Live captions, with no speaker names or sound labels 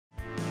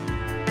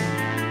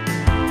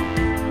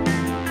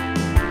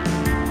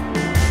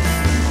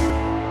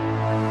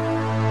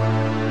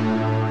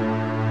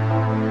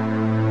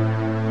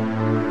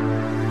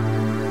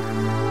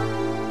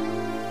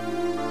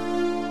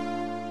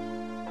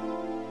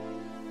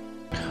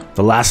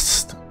The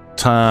last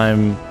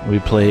time we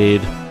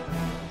played,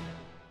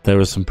 there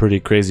was some pretty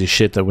crazy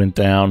shit that went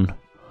down.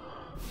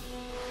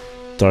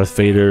 Darth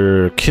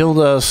Vader killed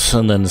us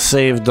and then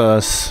saved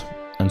us,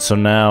 and so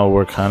now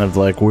we're kind of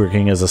like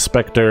working as a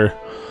Spectre.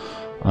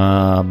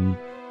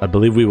 I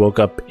believe we woke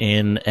up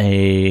in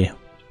a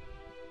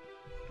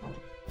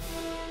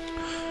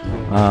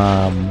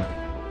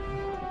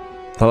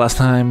the last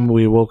time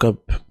we woke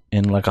up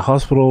in like a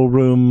hospital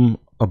room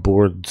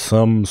aboard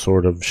some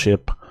sort of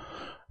ship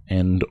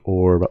and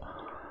or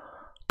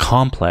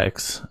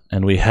complex,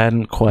 and we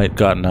hadn't quite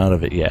gotten out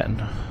of it yet.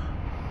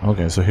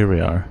 Okay, so here we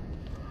are.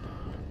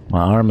 My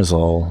arm is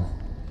all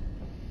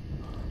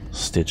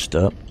stitched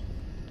up.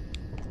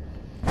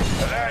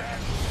 Alert!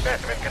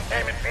 Specimen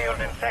containment field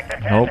in Sector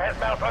 10 Nope. has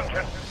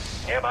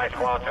malfunctioned. Nearby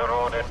squads are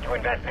ordered to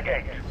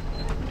investigate.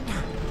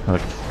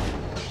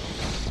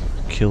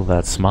 Kill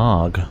that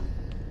smog.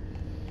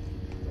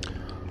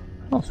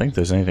 I don't think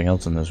there's anything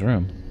else in this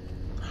room.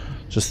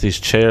 Just these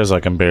chairs I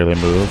can barely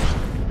move.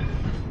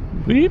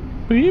 Beep,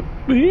 beep,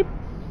 beep.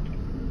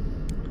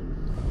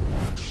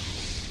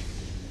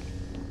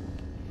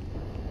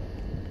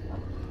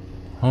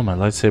 Oh, my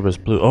lightsaber's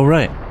blue. Oh,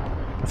 right.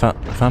 I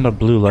found a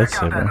blue Check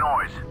out that lightsaber.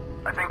 noise.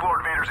 I think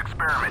Lord Vader's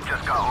experiment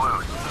just got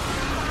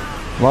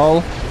loose.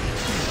 Lol.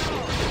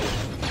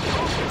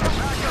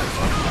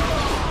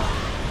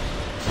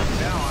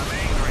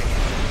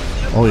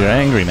 Oh, you're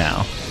angry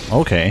now.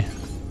 Okay.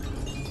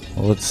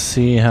 Well, let's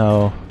see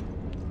how...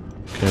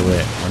 Okay,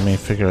 wait. Let me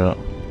figure out...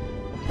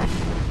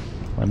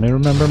 Let me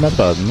remember my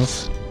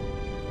buttons.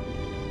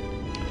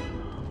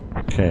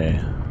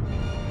 Okay.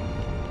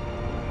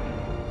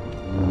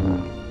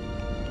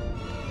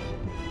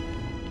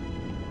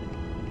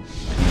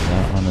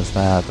 That one is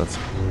that. That's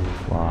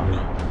block.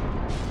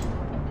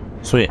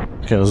 Sweet.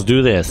 Okay, let's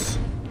do this.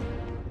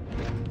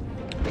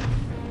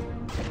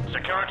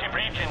 Security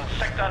breach in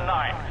Sector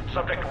 9.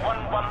 Subject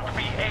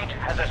 1138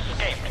 has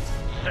escaped.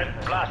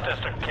 Send blasters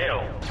to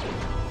kill.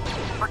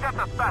 Forget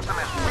the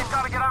specimen. We've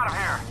got to get out of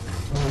here.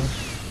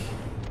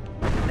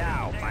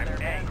 Now I'm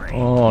angry.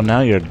 Oh,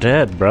 now you're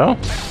dead, bro.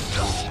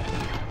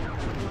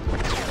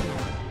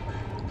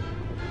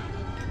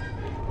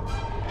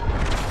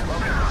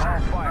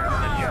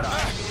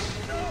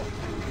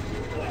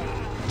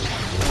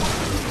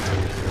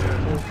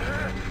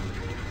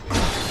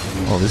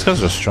 Oh, these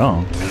guys are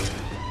strong.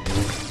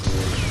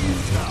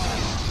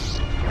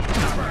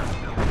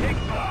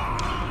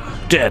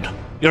 Dead.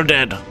 You're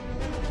dead.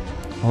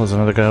 Oh, there's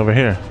another guy over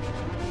here.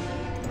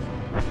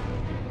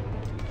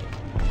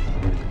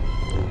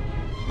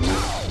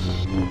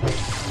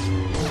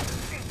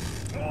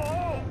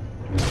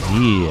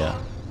 Yeah.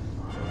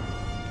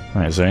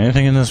 Alright, is there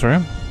anything in this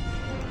room?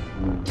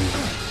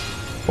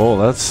 Oh,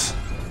 that's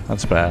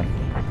bad.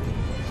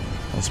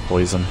 That's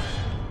poison.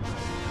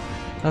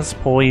 That's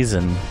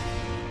poison.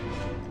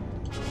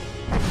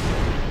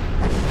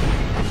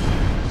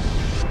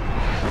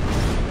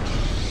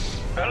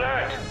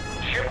 Alert!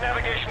 Ship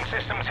navigation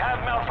systems have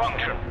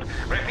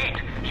malfunctioned. Repeat,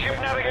 ship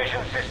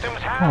navigation systems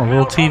have Oh, a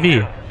little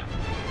TV. malfunctioned.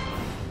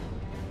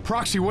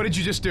 Proxy, what did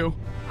you just do?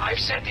 I've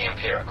sent the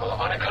Empirical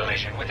on a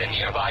collision with a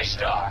nearby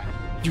star.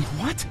 You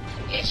what?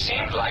 It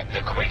seemed like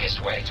the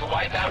quickest way to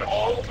wipe out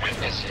all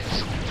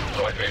witnesses.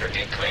 Lord Vader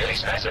did clearly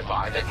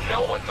specify that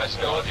no one must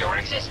know of your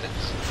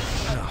existence.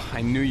 Oh,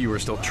 I knew you were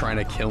still trying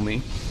to kill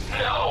me.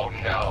 No.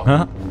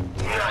 Huh?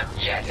 Not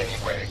yet,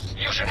 anyway.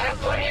 You should have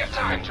plenty of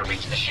time to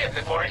reach the ship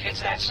before it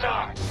hits that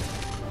star.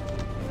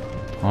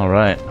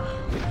 Alright.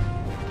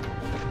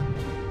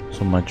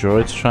 So my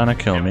droid's trying to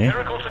kill me.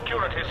 Empirical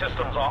security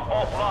systems are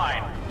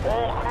offline.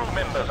 All crew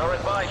members are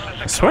advised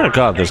to I swear to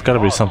God, there's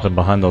gotta be something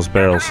behind those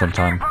barrels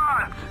sometime.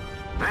 Pods!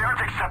 They aren't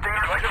accepting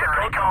our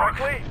security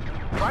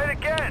codes. Try it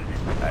again.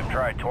 I've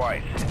tried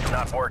twice. It's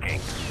not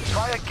working.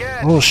 Try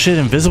again. Oh shit,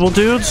 invisible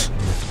dudes?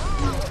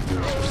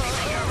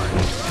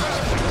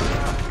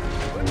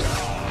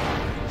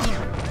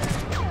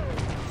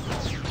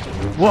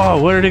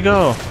 Whoa, where did he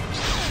go?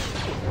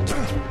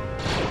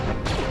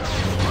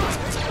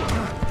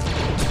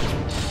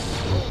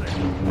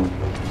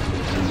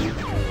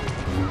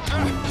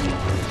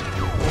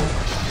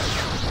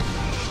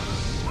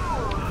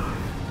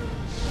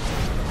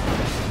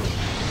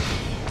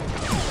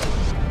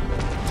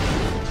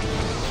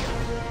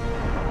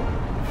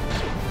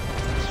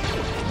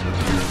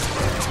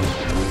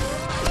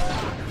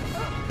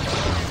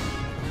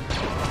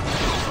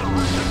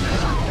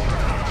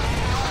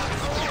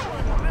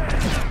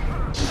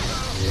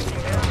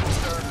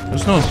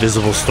 There's no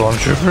invisible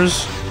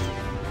stormtroopers.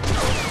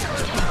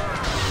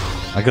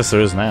 I guess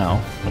there is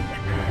now.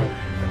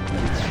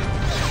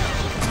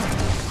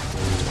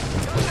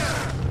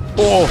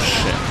 Oh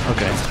shit.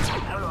 Okay.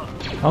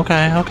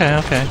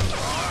 Okay.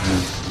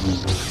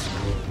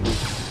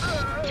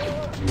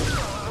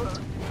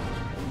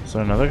 Is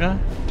there another guy?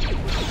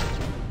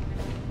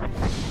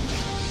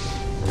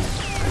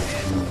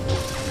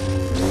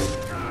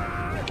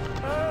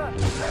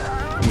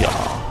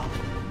 Yeah.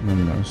 Who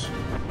knows?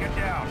 Get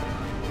down.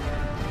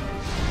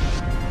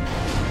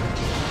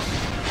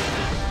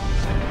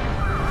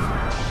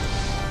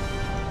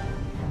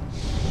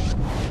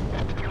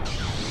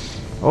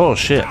 Oh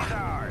shit.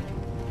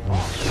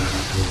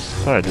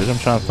 Sorry dude, I'm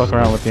trying to fuck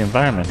around with the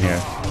environment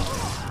here.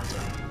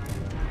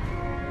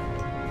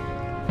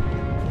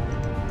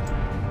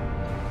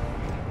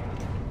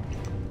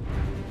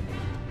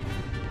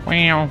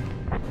 Wow.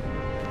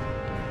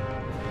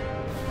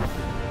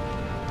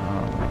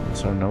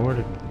 Is there nowhere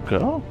to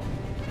go?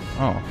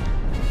 Oh.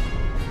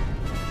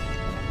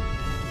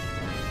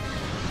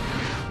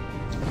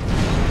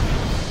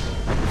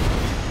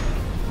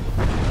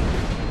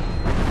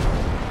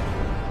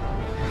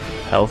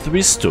 Health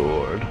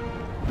restored.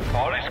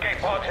 All escape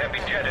pods have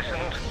been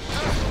jettisoned.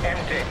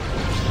 Empty.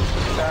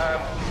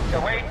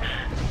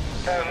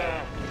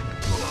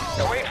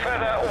 Await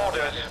further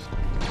orders.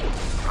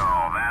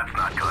 Oh, that's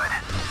not good.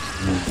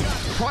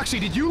 Proxy,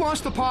 did you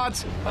launch the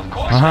pods? Of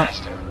course,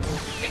 Master.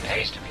 It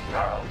pays to be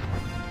thorough.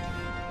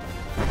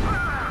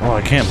 Oh,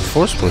 I can't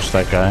force push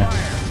that guy.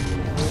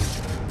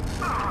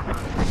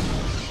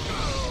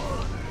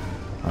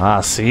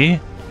 Ah, see?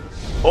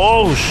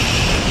 Oh,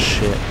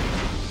 shit.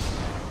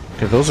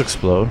 Okay, those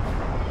explode.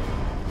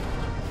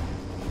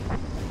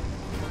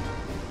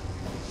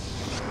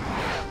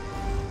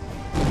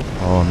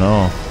 Oh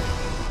no.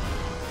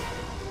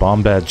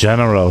 Bombad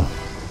General.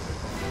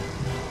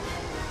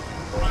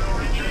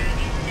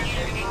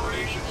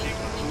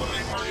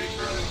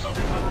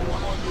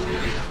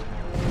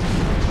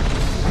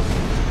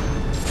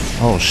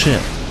 Oh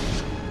shit.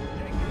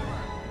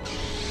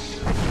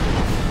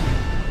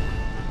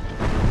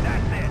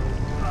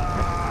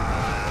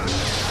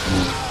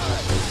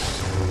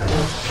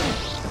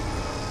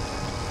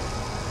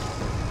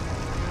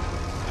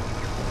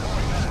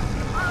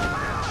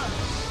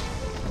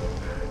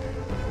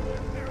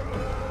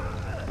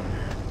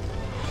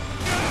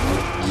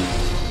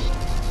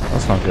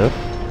 That's not good.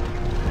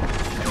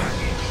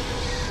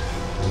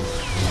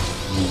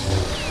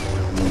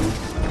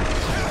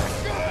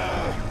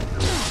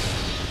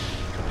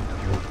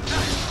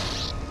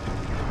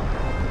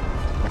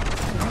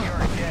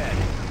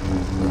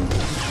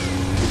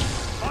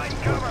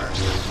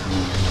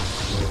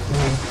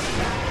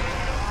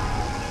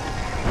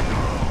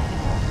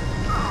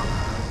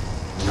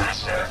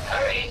 Master,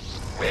 hurry.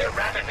 We're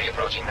rapidly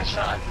approaching the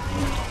sun.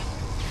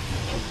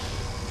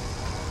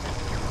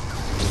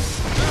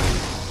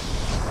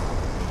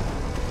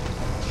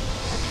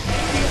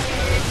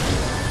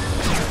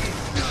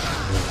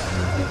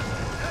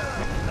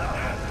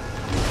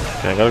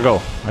 Okay, I gotta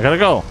go. I gotta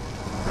go.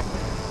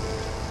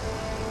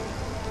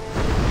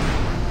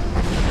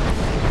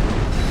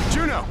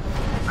 Juno!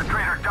 The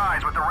traitor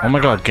dies with the Oh my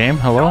god, game,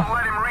 hello? Don't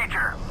let him reach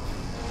her.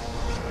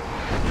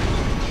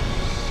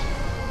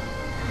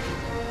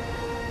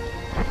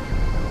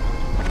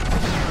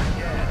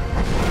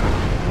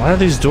 Why are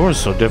these doors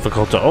so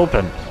difficult to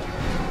open?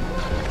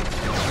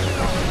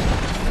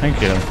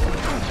 Thank you.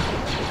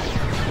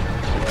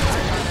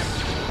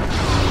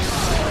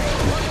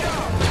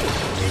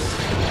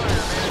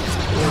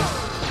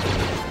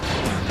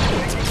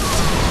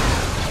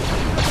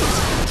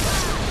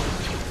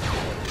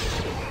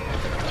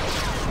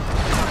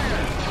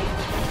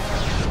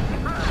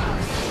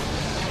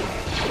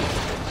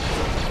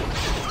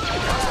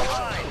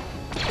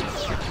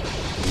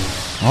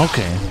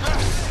 Okay.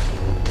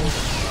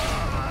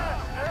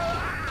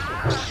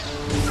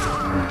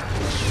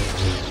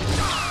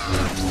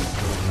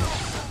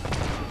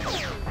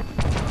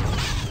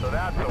 So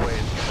that's the way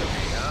it's gonna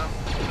be, huh?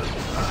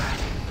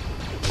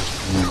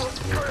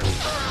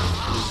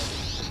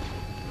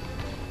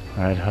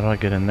 Alright, how do I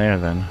get in there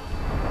then?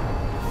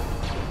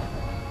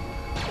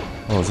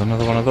 Oh, there's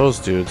another one of those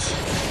dudes.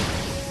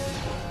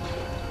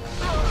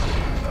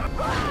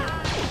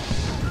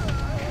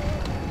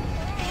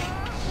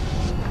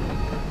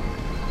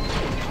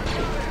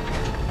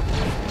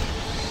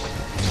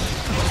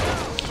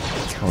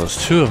 Oh,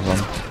 there's two of them.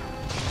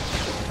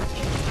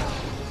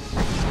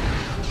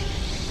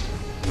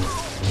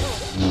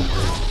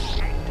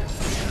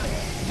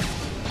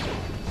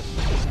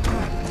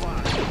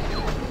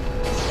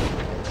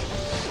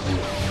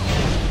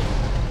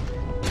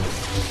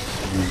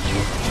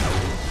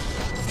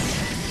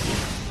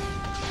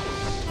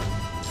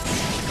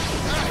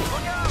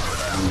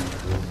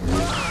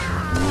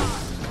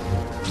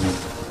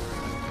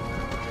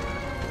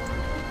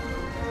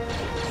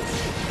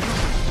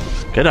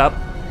 Get up.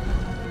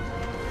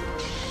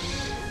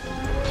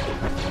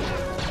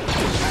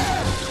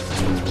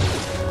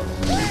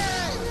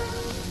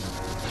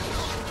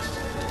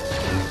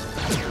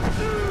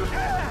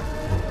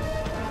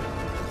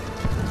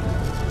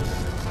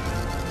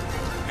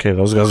 Okay,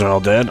 those guys are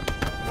all dead.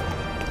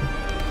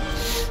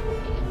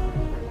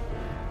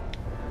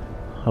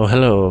 Oh,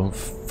 hello,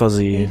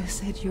 Fuzzy. Vader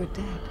said you're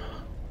dead.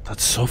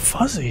 That's so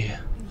fuzzy.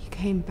 You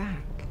came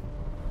back.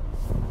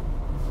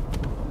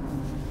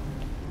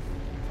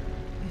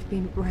 I've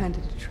been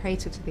branded a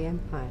traitor to the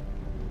Empire.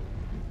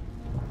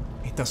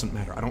 It doesn't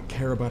matter. I don't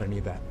care about any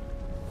of that.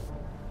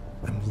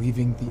 I'm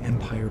leaving the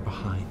Empire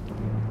behind.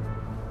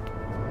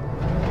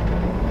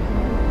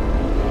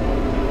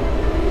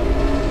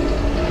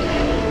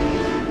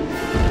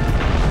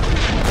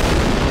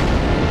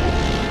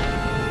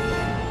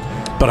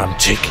 but I'm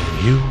taking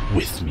you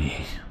with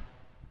me.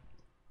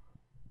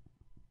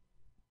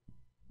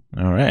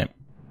 Alright.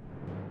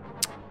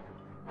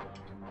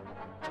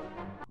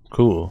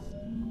 Cool.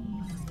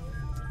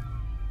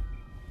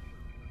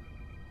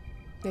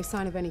 No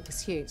sign of any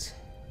pursuit.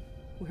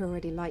 We're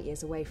already light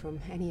years away from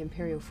any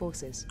Imperial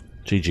forces.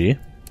 GG.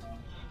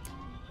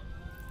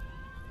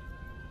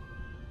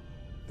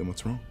 Then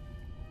what's wrong?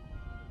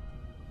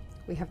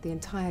 We have the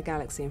entire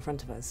galaxy in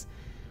front of us.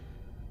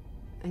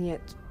 And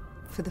yet,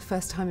 for the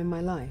first time in my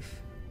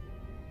life,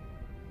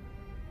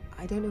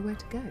 I don't know where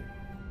to go.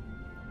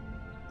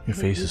 Your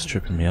face is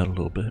tripping me out a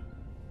little bit.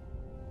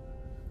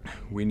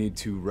 We need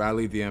to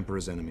rally the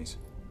Emperor's enemies.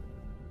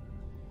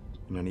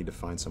 And I need to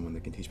find someone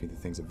that can teach me the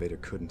things that Vader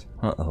couldn't.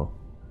 Uh-oh.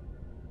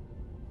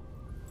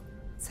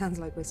 Sounds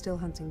like we're still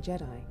hunting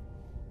Jedi.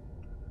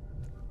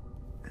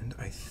 And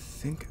I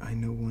think I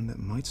know one that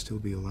might still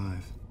be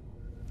alive.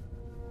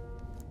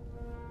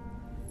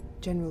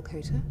 General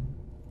Kota?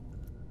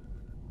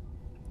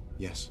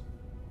 Yes.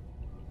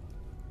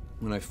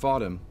 When I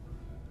fought him,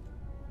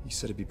 he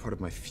said it'd be part of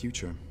my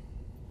future.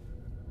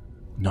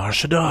 Nar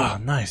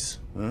Shaddaa, nice.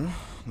 Huh?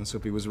 Let's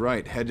hope he was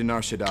right. Head to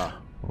Nar Shaddaa.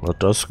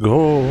 Let us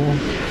go.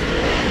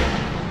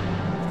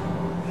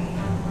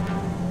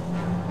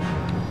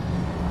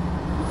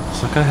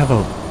 Does that guy have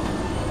a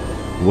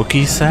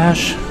Wookiee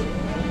sash?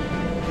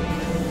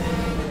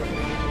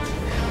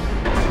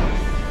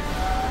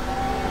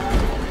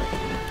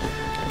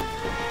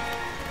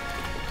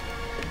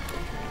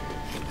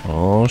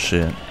 Oh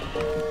shit.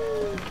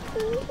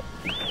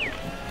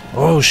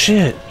 Oh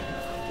shit.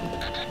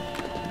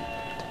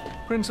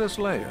 Princess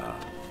Leia,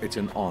 it's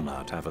an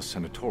honor to have a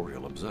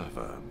senatorial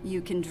observer.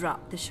 You can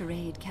drop the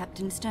charade,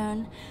 Captain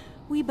Stern.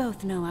 We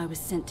both know I was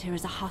sent here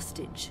as a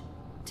hostage,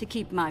 to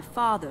keep my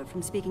father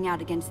from speaking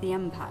out against the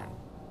Empire.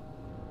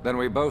 Then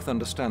we both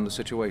understand the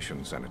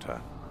situation,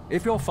 Senator.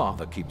 If your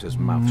father keeps his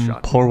mouth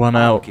shut, pour one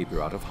I'll out. keep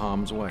you out of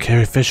harm's way.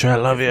 Carrie Fisher, I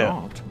love If you.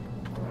 not,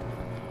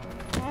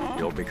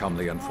 you'll become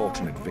the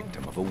unfortunate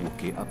victim of a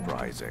Wookiee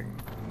uprising.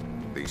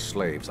 These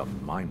slaves are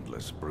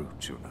mindless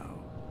brutes, you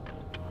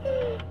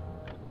know.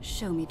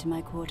 Show me to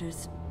my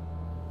quarters.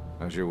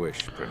 As you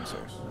wish,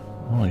 Princess.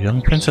 Oh,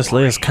 young Princess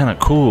Leia's kind of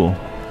cool.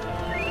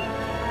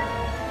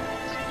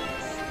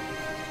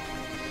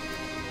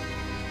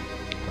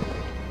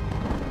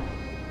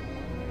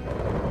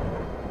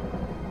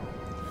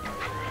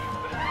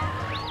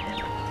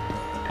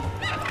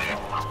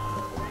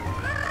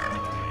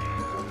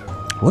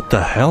 What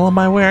the hell am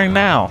I wearing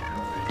now?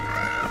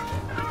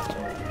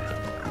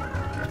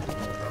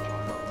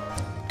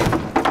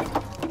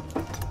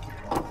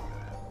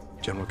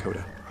 General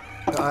Kota.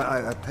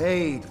 I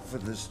paid for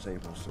this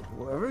table, so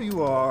whoever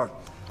you are,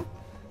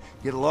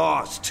 get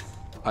lost.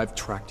 I've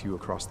tracked you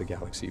across the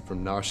galaxy,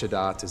 from Nar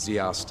Shaddaa to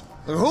Zeost.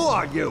 And who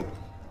are you?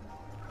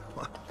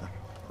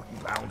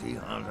 Bounty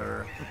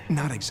hunter.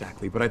 Not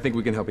exactly, but I think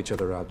we can help each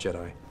other out,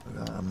 Jedi.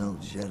 But I'm no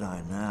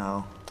Jedi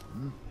now.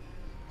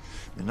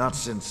 And not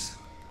since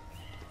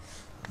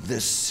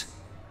this.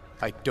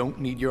 I don't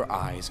need your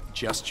eyes,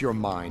 just your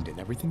mind and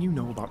everything you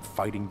know about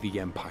fighting the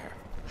Empire.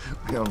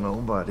 Hell,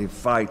 nobody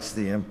fights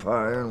the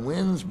Empire and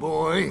wins,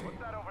 boy. What's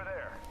that over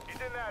there?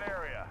 He's in that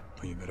area.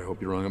 Well, you better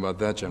hope you're wrong about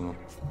that, General.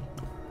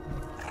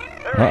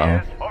 There he Uh-oh.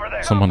 is, over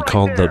there. Someone Right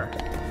called there.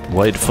 the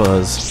White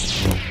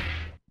Fuzz.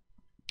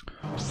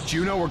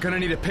 Juno, we're gonna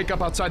need to pick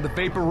up outside the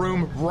Vapor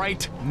Room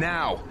right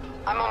now.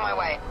 I'm on my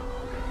way.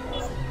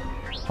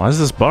 Why is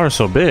this bar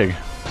so big?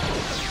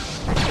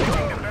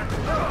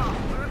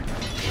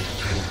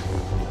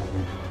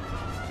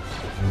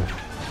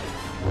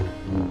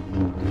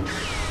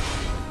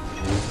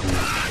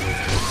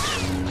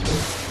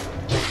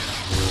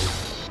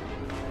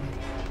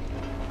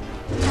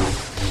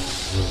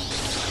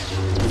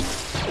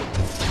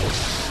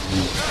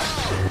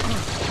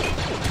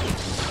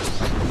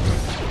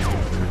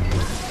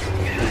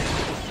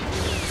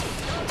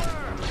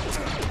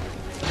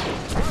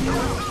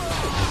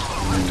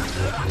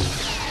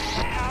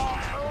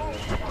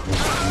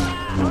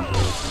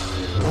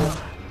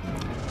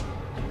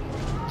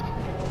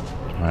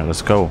 Alright,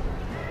 let's go.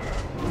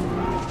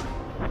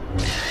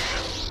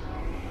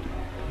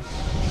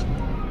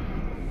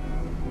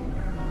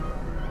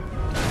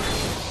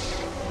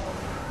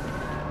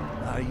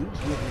 Are you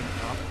giving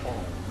up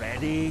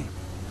already?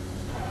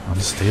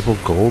 Unstable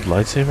gold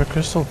lightsaber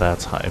crystal?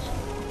 That's hype.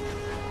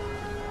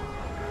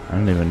 I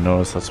didn't even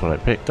notice that's what I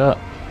picked up.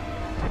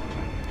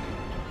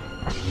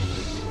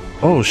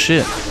 Oh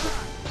shit.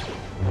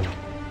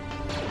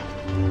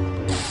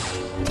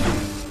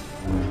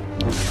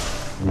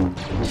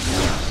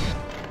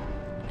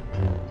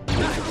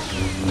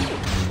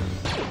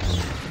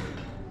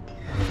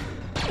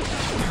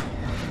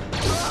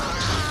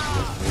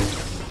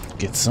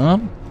 Get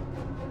some?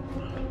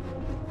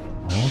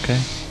 Okay.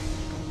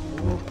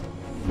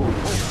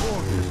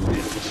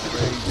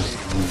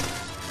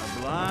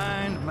 A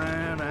blind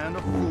man and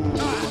a fool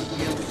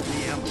against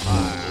the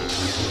Empire.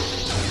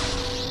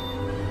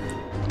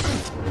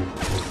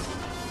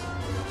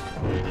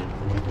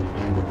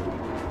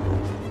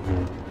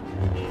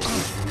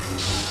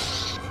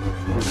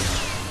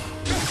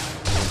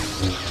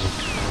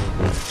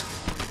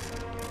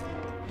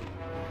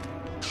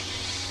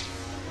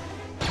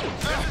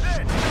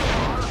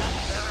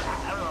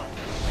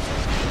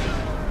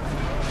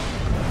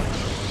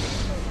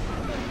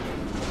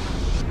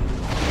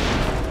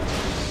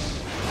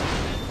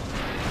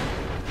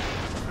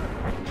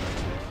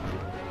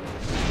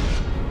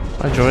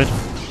 Bye, droid.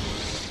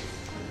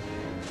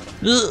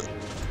 Ugh.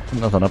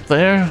 Nothing up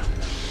there.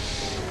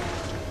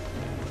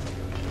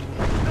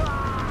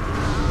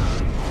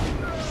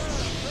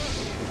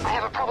 I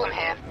have a problem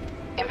here.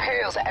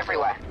 Imperials are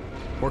everywhere.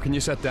 Where can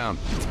you set down?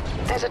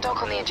 There's a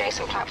dock on the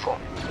adjacent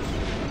platform.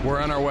 We're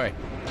on our way.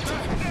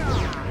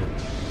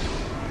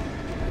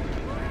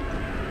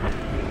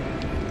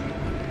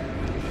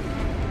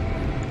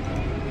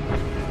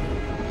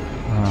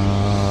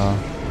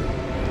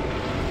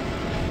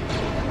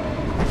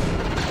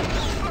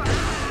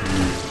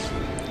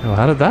 Oh,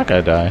 how did that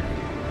guy die?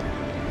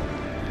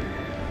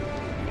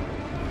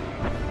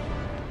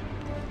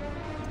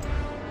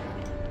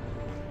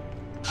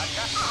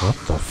 What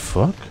the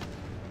fuck?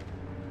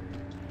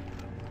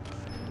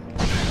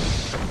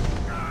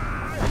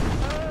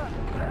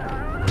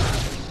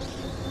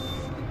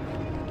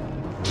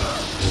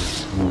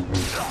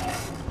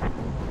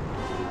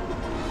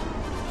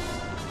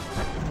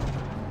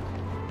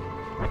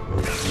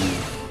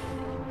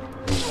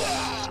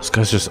 This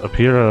guy's just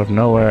appeared out of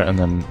nowhere and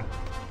then...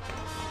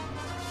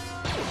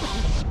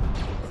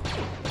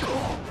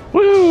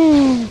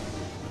 Woo!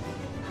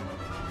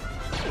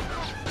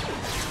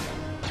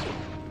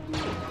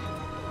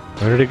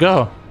 Where did he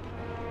go?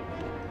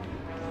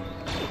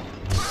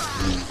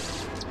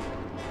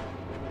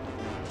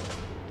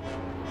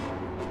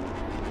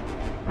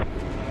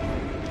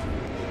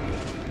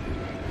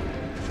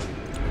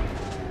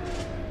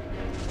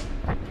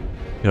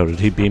 Yo, did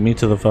he beat me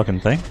to the fucking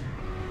thing?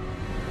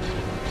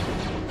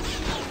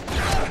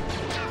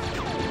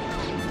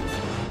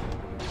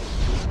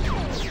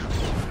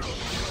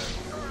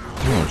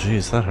 Oh,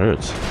 jeez, that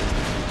hurts.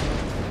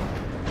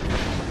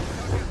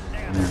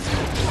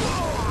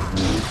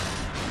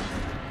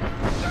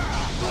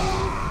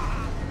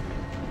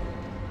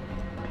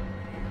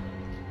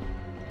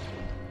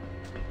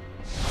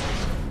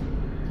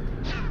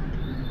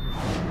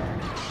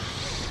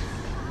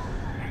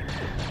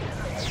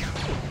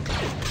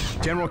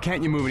 General,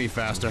 can't you move any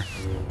faster?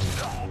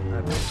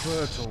 I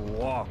prefer to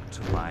walk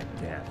to my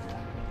death.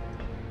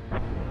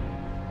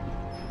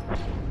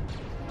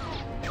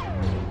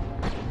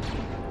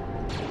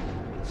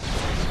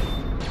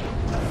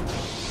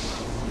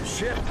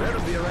 Shit better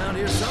be around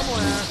here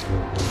somewhere.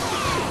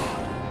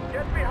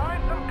 Get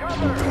behind some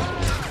cover!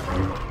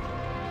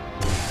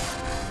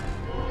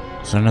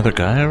 Is there another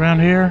guy around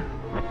here?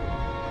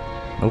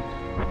 Nope.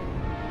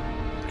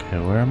 Okay,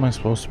 where am I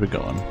supposed to be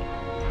going?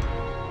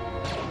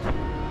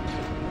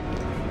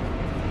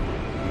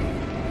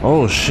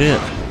 Oh shit.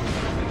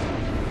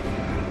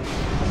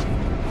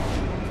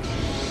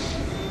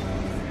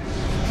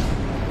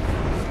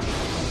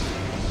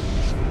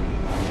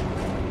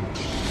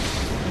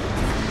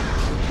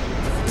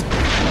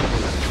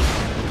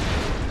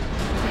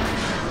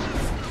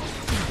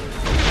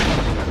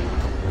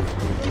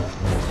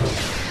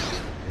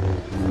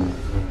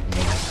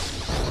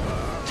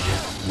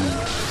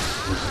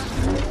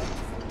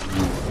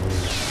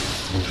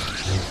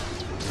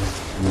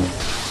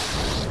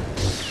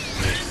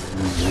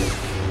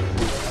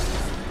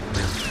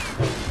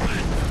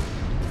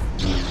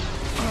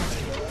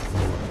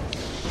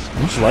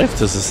 How much life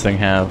does this thing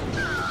have?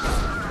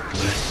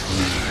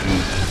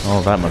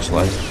 Oh, that much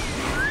life.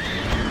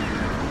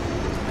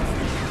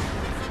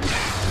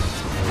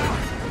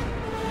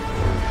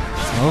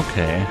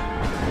 Okay.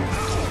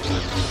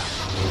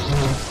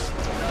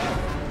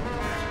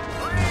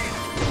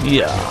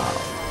 Yeah.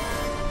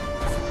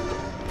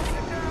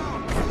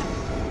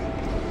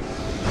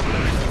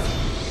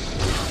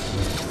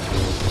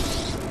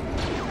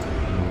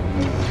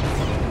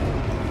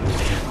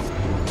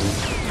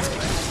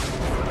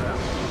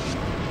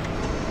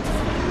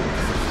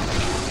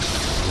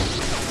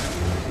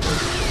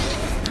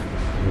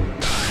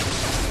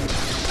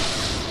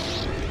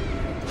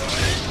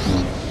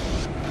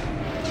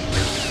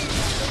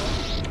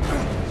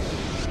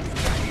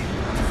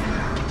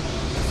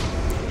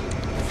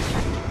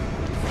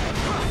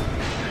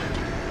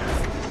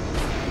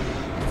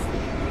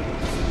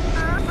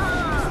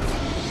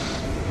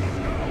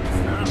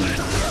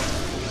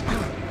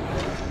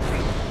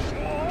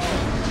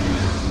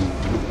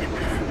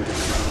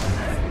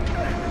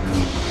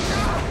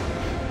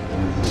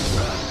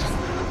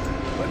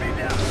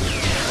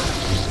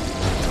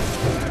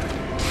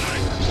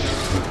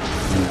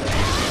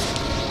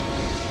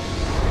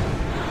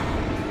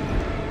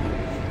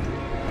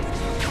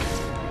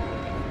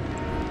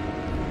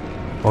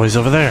 Oh, he's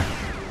over there.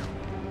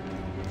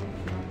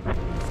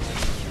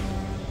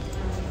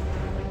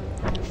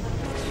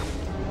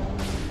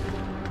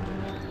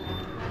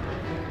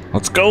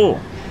 Let's go.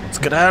 Let's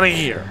get out of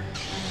here.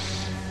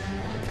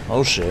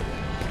 Oh shit.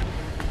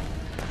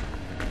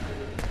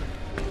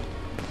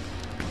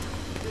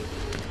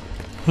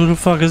 Who the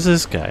fuck is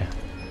this guy?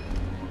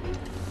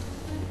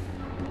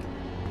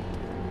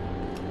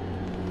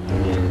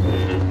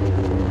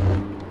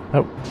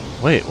 Oh,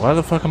 wait, why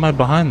the fuck am I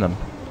behind them?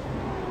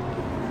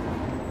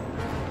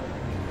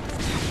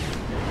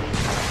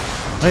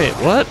 Wait,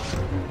 what?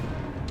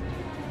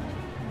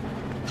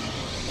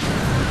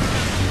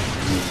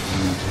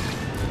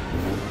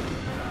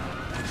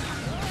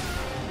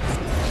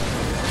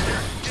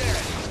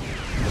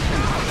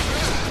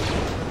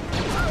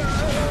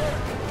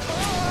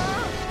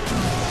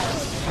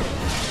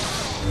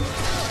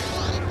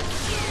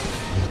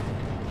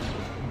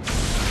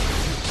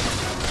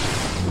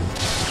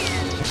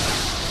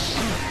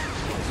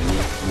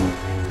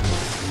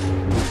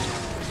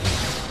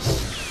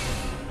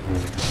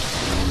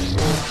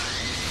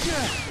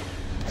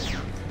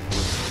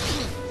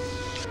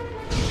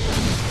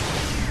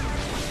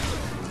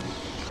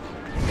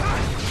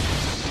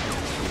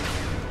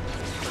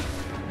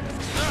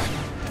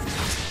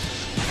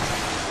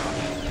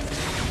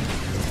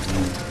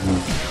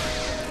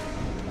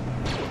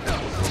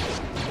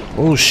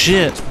 Oh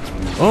shit!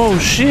 Oh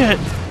shit!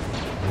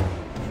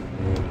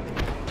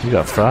 You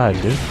got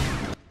fried, dude.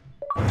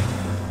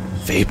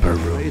 Vapor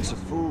room. It's a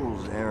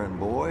fool's errand,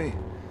 boy.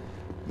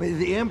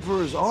 The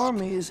Emperor's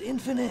army is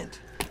infinite.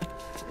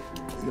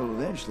 You'll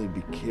eventually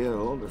be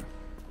killed, or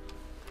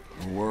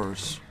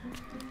worse.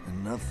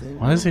 And nothing.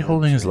 Why is he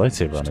holding his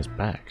lightsaber on his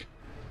back?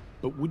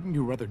 But wouldn't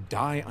you rather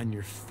die on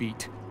your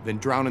feet than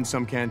drown in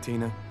some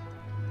cantina?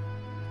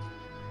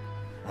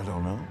 I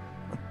don't know.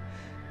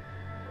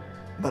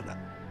 But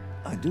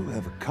I do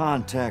have a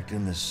contact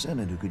in the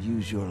Senate who could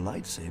use your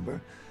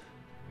lightsaber.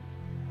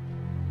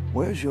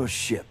 Where's your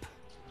ship?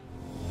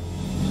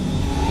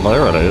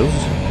 There it is.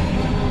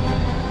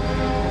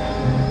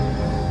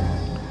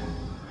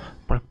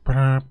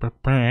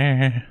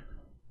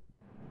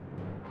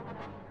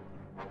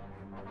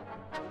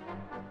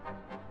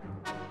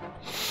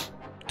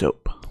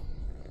 Dope.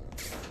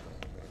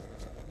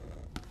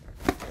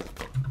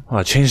 Oh,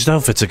 I changed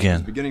outfits I was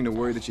again. beginning to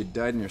worry that you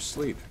died in your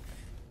sleep.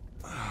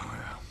 Oh,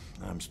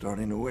 well, I'm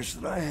starting to wish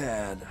that I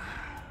had.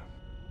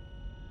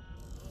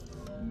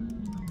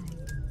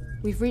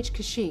 We've reached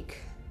Kashyyyk.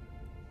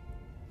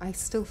 I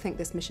still think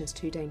this mission's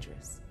too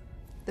dangerous.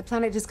 The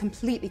planet is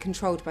completely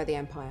controlled by the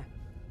Empire.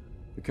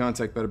 The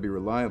contact better be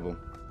reliable.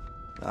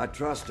 I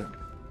trust him.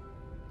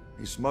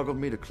 He smuggled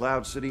me to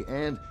Cloud City,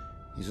 and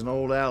he's an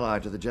old ally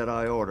to the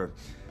Jedi Order.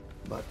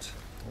 But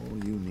all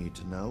you need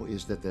to know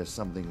is that there's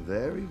something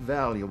very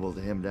valuable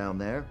to him down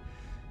there.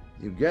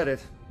 You get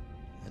it,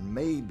 and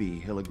maybe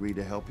he'll agree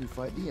to help you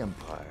fight the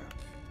Empire.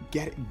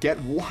 Get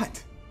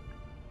what?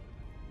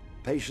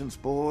 Patience,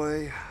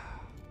 boy.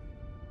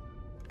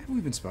 Have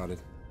we been spotted?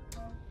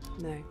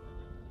 No.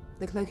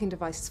 The cloaking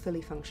device is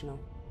fully functional.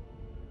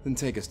 Then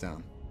take us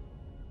down.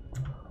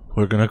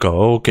 We're gonna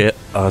go get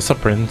us a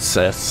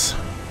princess.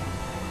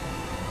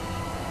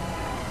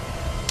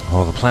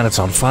 Oh, the planet's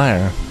on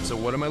fire. So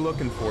what am I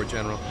looking for,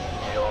 General?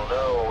 You'll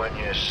know when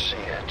you see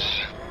it.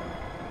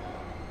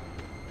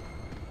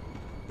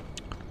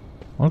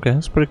 Okay,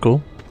 that's pretty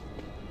cool.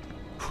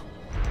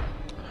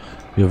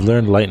 You have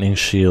learned lightning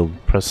shield.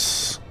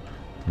 Press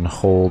and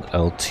hold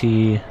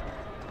LT.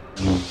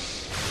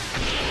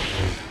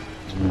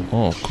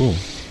 Oh, cool.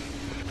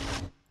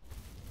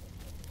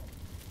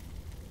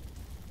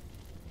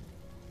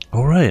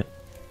 All right.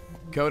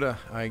 Coda,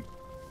 I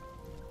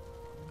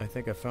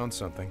think I found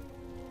something.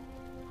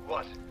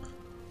 What?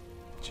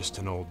 Just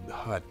an old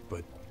hut,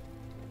 but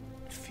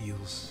it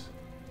feels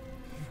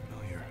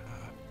familiar.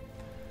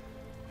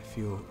 I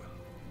feel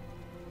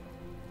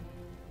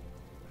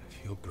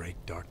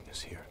great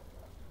darkness here.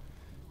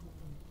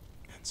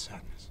 And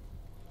sadness.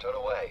 Turn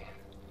away.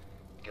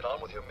 Get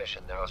on with your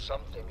mission. There are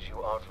some things you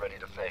aren't ready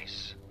to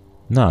face.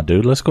 Nah,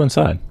 dude, let's go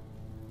inside.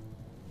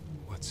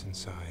 What's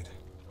inside?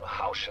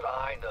 How should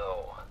I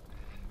know?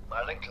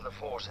 My link to the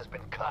Force has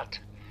been cut.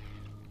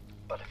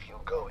 But if you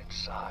go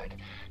inside,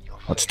 you'll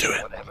Let's do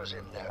it. Whatever's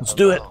in there Let's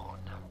do it. alone.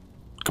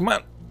 Come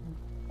on.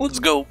 Let's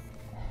go.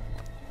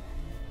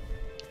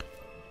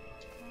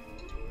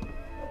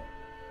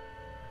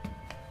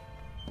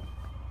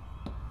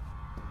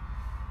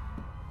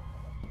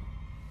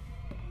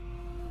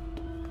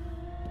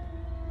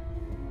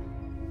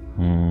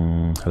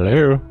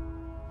 Hello.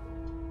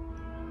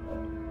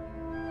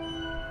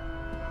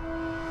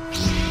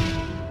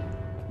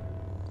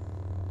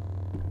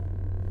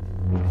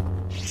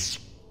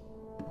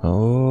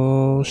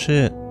 Oh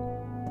shit.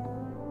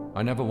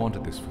 I never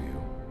wanted this for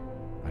you.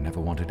 I never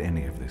wanted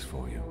any of this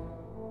for you.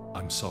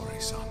 I'm sorry,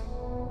 son.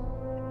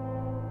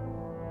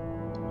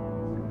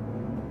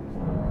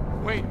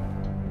 Wait.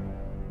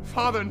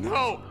 Father,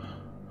 no!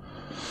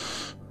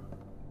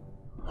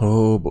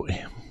 Oh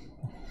boy.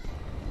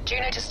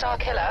 Juno to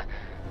Starkiller.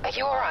 Are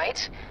you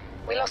alright?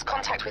 We lost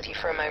contact with you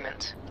for a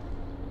moment.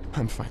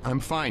 I'm fine. I'm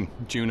fine,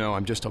 Juno.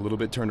 I'm just a little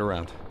bit turned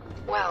around.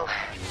 Well,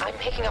 I'm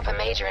picking up a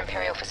major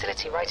Imperial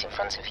facility right in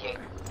front of you.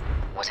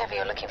 Whatever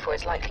you're looking for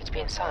is likely to be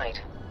inside.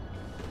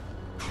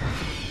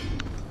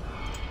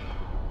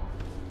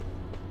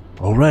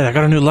 Alright, I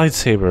got a new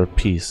lightsaber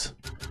piece.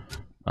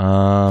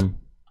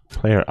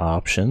 Player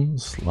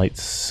options,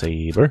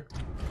 lightsaber.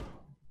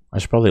 I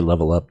should probably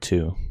level up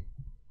too.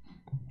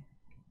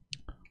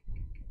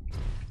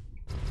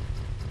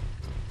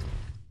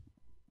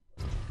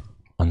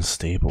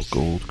 Unstable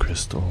gold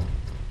crystal.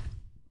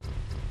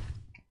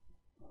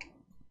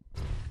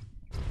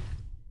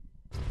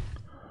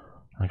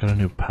 I got a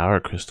new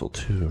power crystal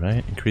too,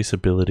 right? Increase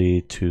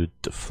ability to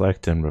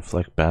deflect and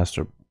reflect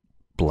blaster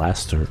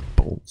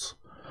bolts.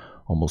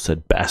 Almost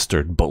said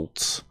bastard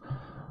bolts.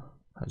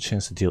 A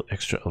chance to deal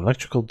extra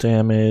electrical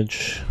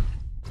damage.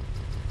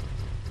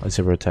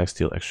 Lightsaber attacks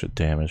deal extra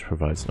damage,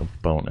 provides no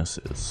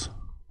bonuses.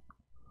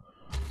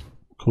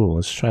 Cool,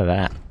 let's try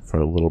that for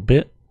a little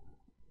bit.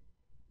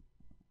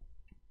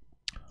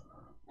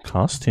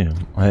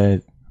 Costume.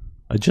 I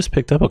just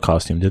picked up a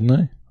costume, didn't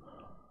I?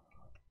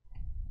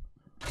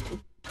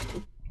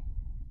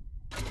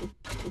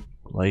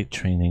 Light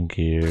training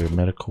gear,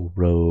 medical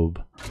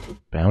robe,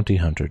 bounty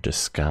hunter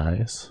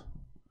disguise,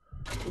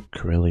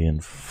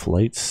 Corellian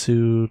flight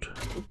suit,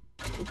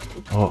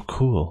 Oh,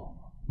 cool.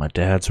 My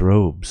dad's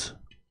robes.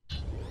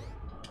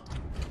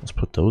 Let's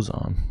put those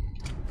on.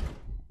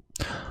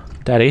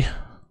 Daddy.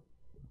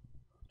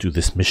 Do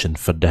this mission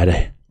for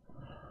Daddy.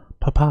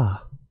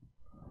 Papa.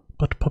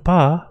 But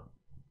Papa.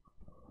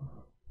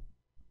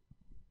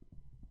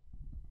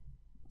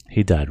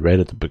 He died right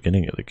at the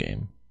beginning of the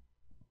game.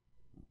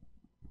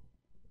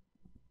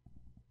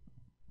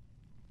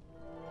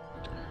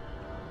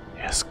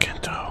 Yes,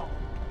 Kento.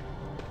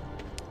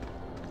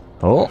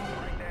 Oh.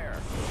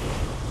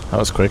 That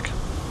was quick.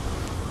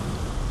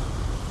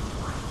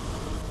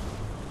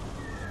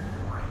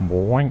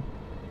 Boing.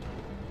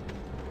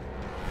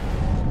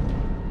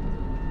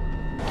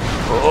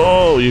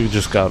 Oh, you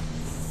just got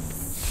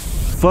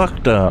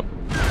fucked up.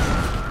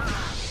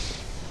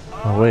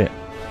 Oh, wait.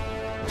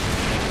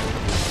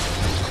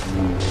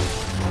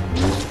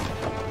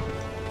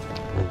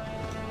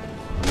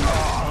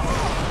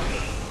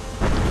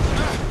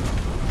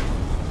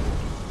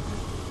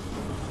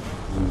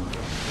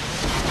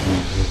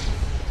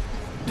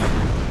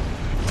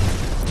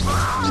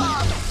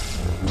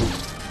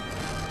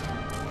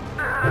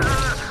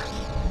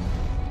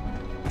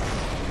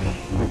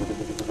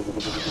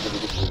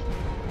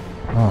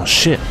 Oh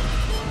shit.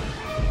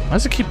 Why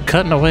does it keep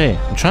cutting away?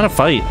 I'm trying to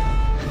fight.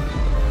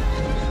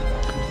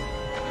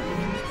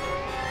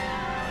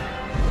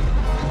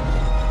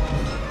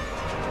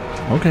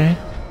 Okay,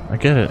 I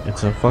get it.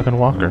 It's a fucking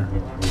walker.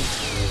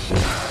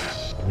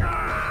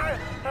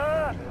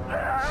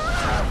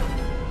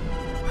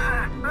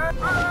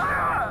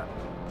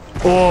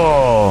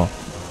 Oh!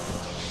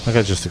 That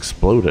guy just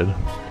exploded.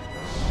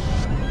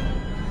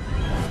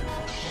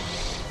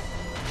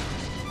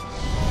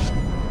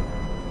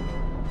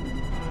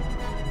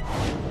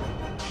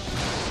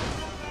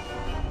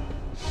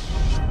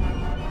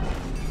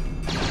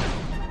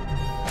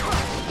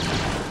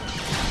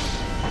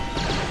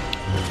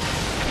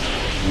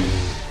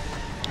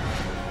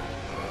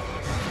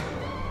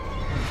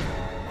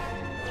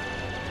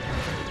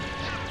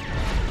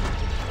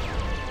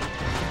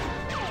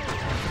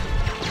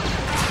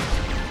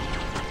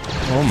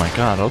 Oh my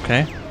god,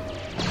 okay.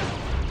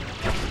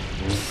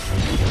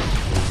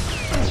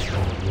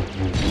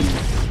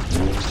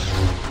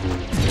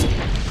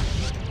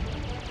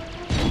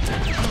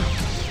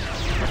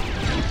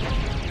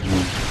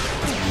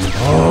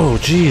 Oh,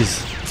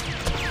 jeez.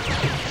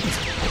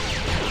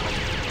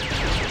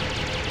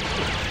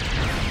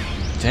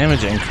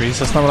 Damage increase,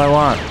 that's not what I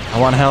want. I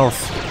want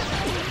health.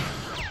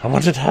 I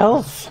wanted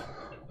health.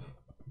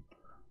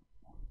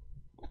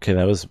 Okay,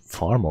 that was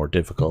far more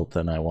difficult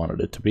than I wanted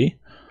it to be.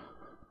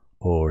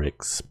 Or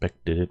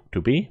expected it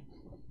to be.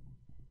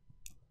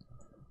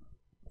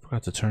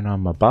 Forgot to turn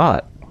on my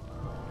bot.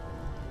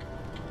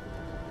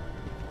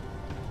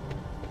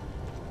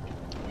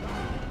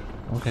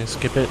 Okay,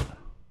 skip it.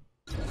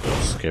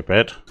 Skip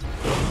it.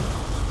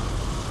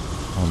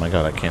 Oh my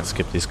god, I can't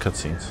skip these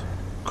cutscenes.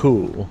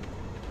 Cool.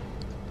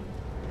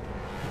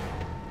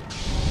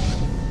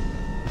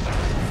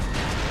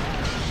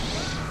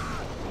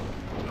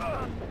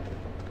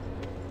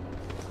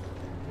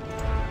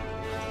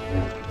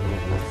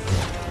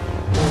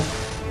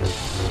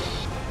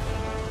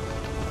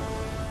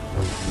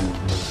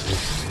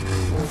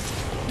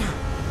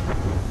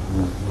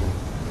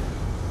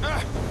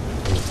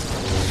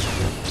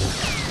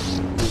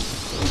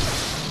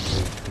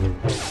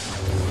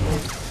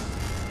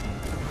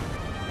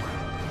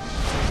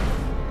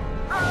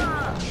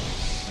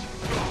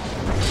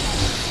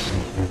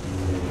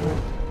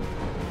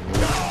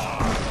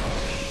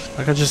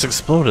 Like I just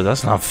exploded,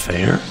 that's not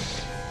fair.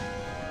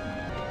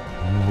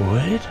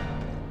 What?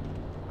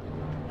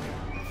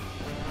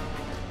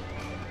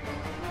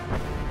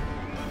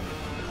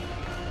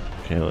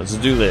 Okay, let's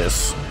do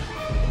this.